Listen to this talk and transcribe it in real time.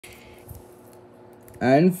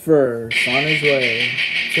And first, on his way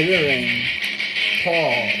to the ring,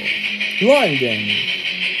 Paul London.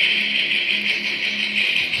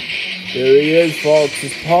 There he is, folks.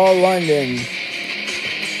 It's Paul London.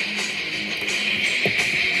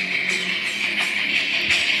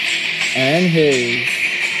 And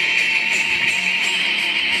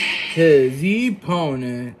his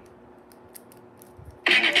opponent.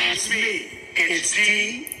 It's me. It's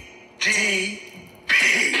DDP.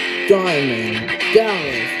 Diamond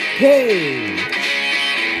Dallas Page.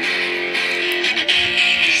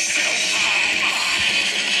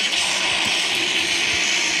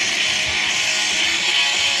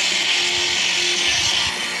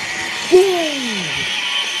 Boom!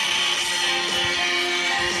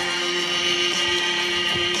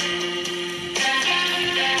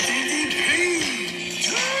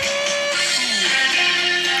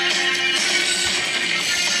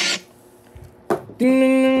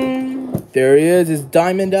 Ding! There he is, it's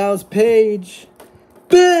Diamond Dallas Page.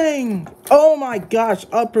 Bang! Oh my gosh,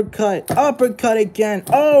 uppercut. Uppercut again.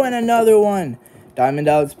 Oh, and another one. Diamond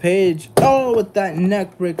Dallas Page. Oh, with that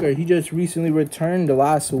neck breaker. He just recently returned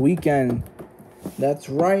last weekend. That's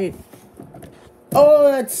right. Oh,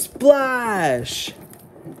 that splash.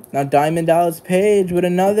 Now Diamond Dallas Page with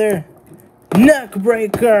another neck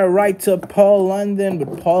breaker right to Paul London.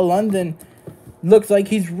 But Paul London looks like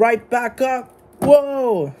he's right back up.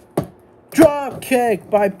 Whoa! Drop kick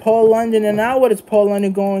by Paul London. And now what is Paul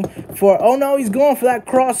London going for? Oh no, he's going for that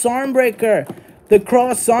cross arm breaker. The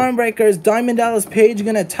cross arm breaker. Is Diamond Dallas Page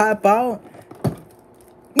going to tap out?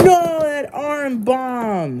 No, that arm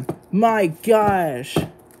bomb. My gosh.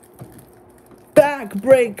 Back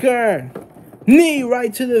breaker. Knee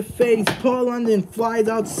right to the face. Paul London flies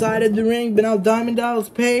outside of the ring. But now Diamond Dallas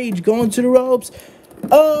Page going to the ropes.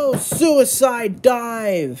 Oh, suicide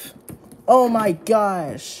dive. Oh my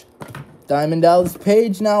gosh. Diamond Dallas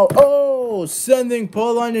Page now. Oh, sending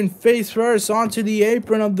Paul London face first onto the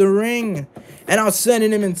apron of the ring. And now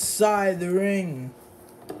sending him inside the ring.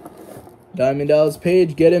 Diamond Dallas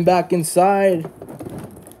Page getting back inside.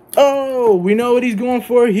 Oh, we know what he's going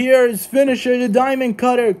for here. His finisher, the Diamond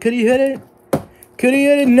Cutter. Could he hit it? Could he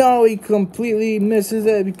hit it? No, he completely misses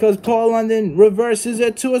it because Paul London reverses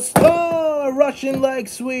it to a Russian leg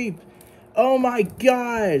sweep. Oh my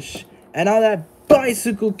gosh. And now that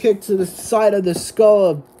bicycle kick to the side of the skull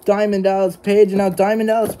of Diamond Dallas Page. And now Diamond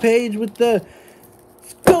Dallas Page with the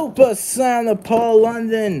scuba slam to Paul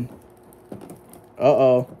London.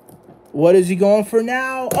 Uh-oh. What is he going for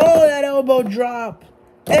now? Oh, that elbow drop.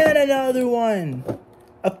 And another one.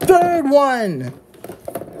 A third one.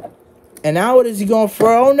 And now what is he going for?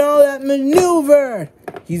 Oh no, that maneuver.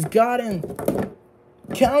 He's got him.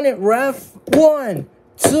 Count it, ref. 1,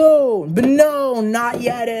 2. But no, not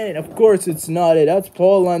yet it. Of course it's not it. That's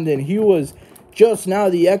Paul London. He was just now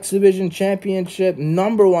the X Division Championship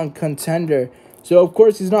 #1 contender. So of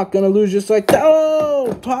course he's not going to lose just like that.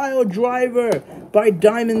 Oh, pile driver by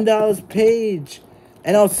Diamond Dallas Page.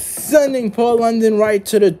 And I was sending Paul London right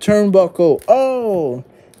to the turnbuckle. Oh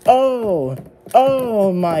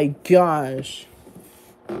my gosh.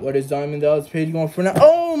 What is Diamond Dallas Page going for now?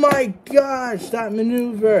 Oh my gosh, that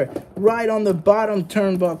maneuver right on the bottom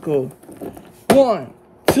turnbuckle. 1,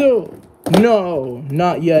 2. No,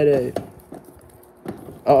 not yet it.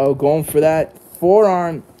 Uh-oh, going for that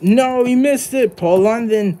forearm. No, he missed it. Paul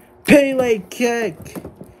London, Pele kick.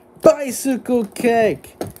 Bicycle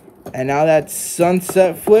kick. And now that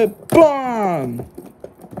sunset flip. Bomb.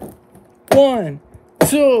 1,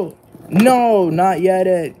 2. No, not yet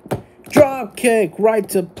it. Drop kick right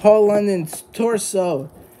to Paul London's torso.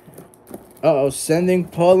 Uh-oh, sending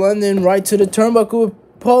Paul London right to the turnbuckle.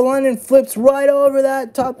 Paul London flips right over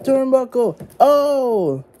that top turnbuckle.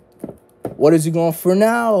 Oh! What is he going for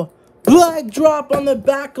now? Leg drop on the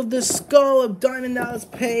back of the skull of Diamond Dallas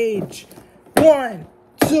Page. 1,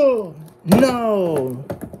 2. No.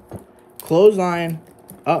 Clothesline.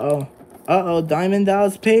 Uh-oh, Diamond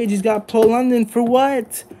Dallas Page. He's got Paul London for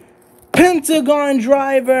what? Pentagon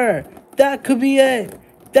driver. That could be it.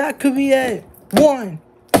 1,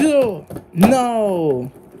 2.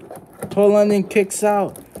 No. Paul London kicks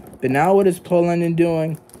out. But now what is Paul London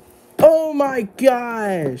doing? Oh my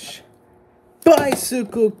gosh.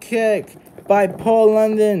 Bicycle kick by Paul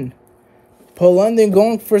London. Paul London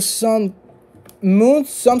going for some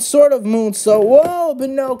sort of moonsault. Whoa, but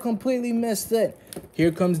no, completely missed it.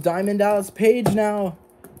 Here comes Diamond Dallas Page now.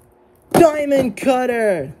 Diamond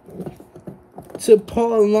Cutter to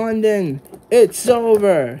Paul London. It's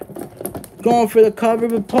over. Going for the cover,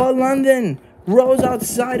 but Paul London rolls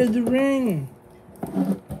outside of the ring.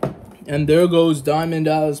 And there goes Diamond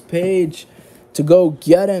Dallas Page to go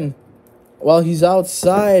get him. while he's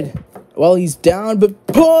outside, while he's down, but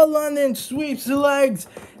Paul London sweeps the legs,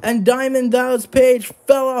 and Diamond Dallas Page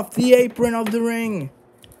fell off the apron of the ring.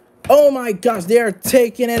 Oh my gosh, they are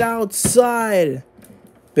taking it outside.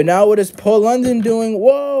 But now what is Paul London doing?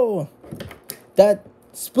 Whoa! That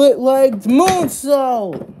split-legged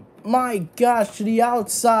moonsault! My gosh, to the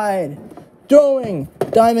outside. Throwing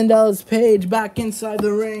Diamond Dallas Page back inside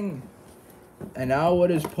the ring. And now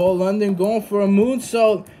what is Paul London going for? A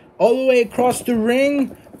moonsault all the way across the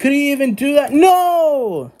ring? Could he even do that?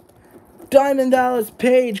 No! Diamond Dallas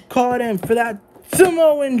Page caught him for that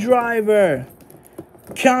Samoan driver.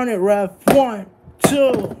 Count it, ref. 1,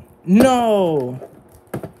 2. No.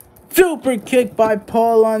 Super kick by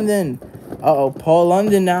Paul London. Uh-oh, Paul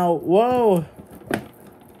London now. Whoa.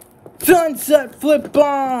 Sunset flip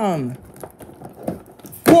bomb.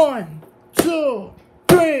 1, 2,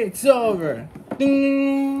 3. It's over.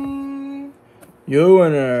 Ding. Your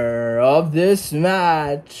winner of this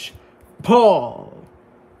match, Paul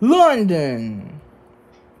London.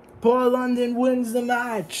 Paul London wins the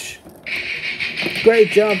match. Great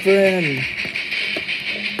job for him.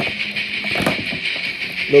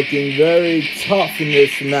 Looking very tough in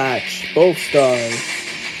this match. Both stars.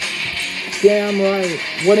 Damn right.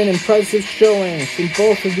 What an impressive showing from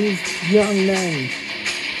both of these young men.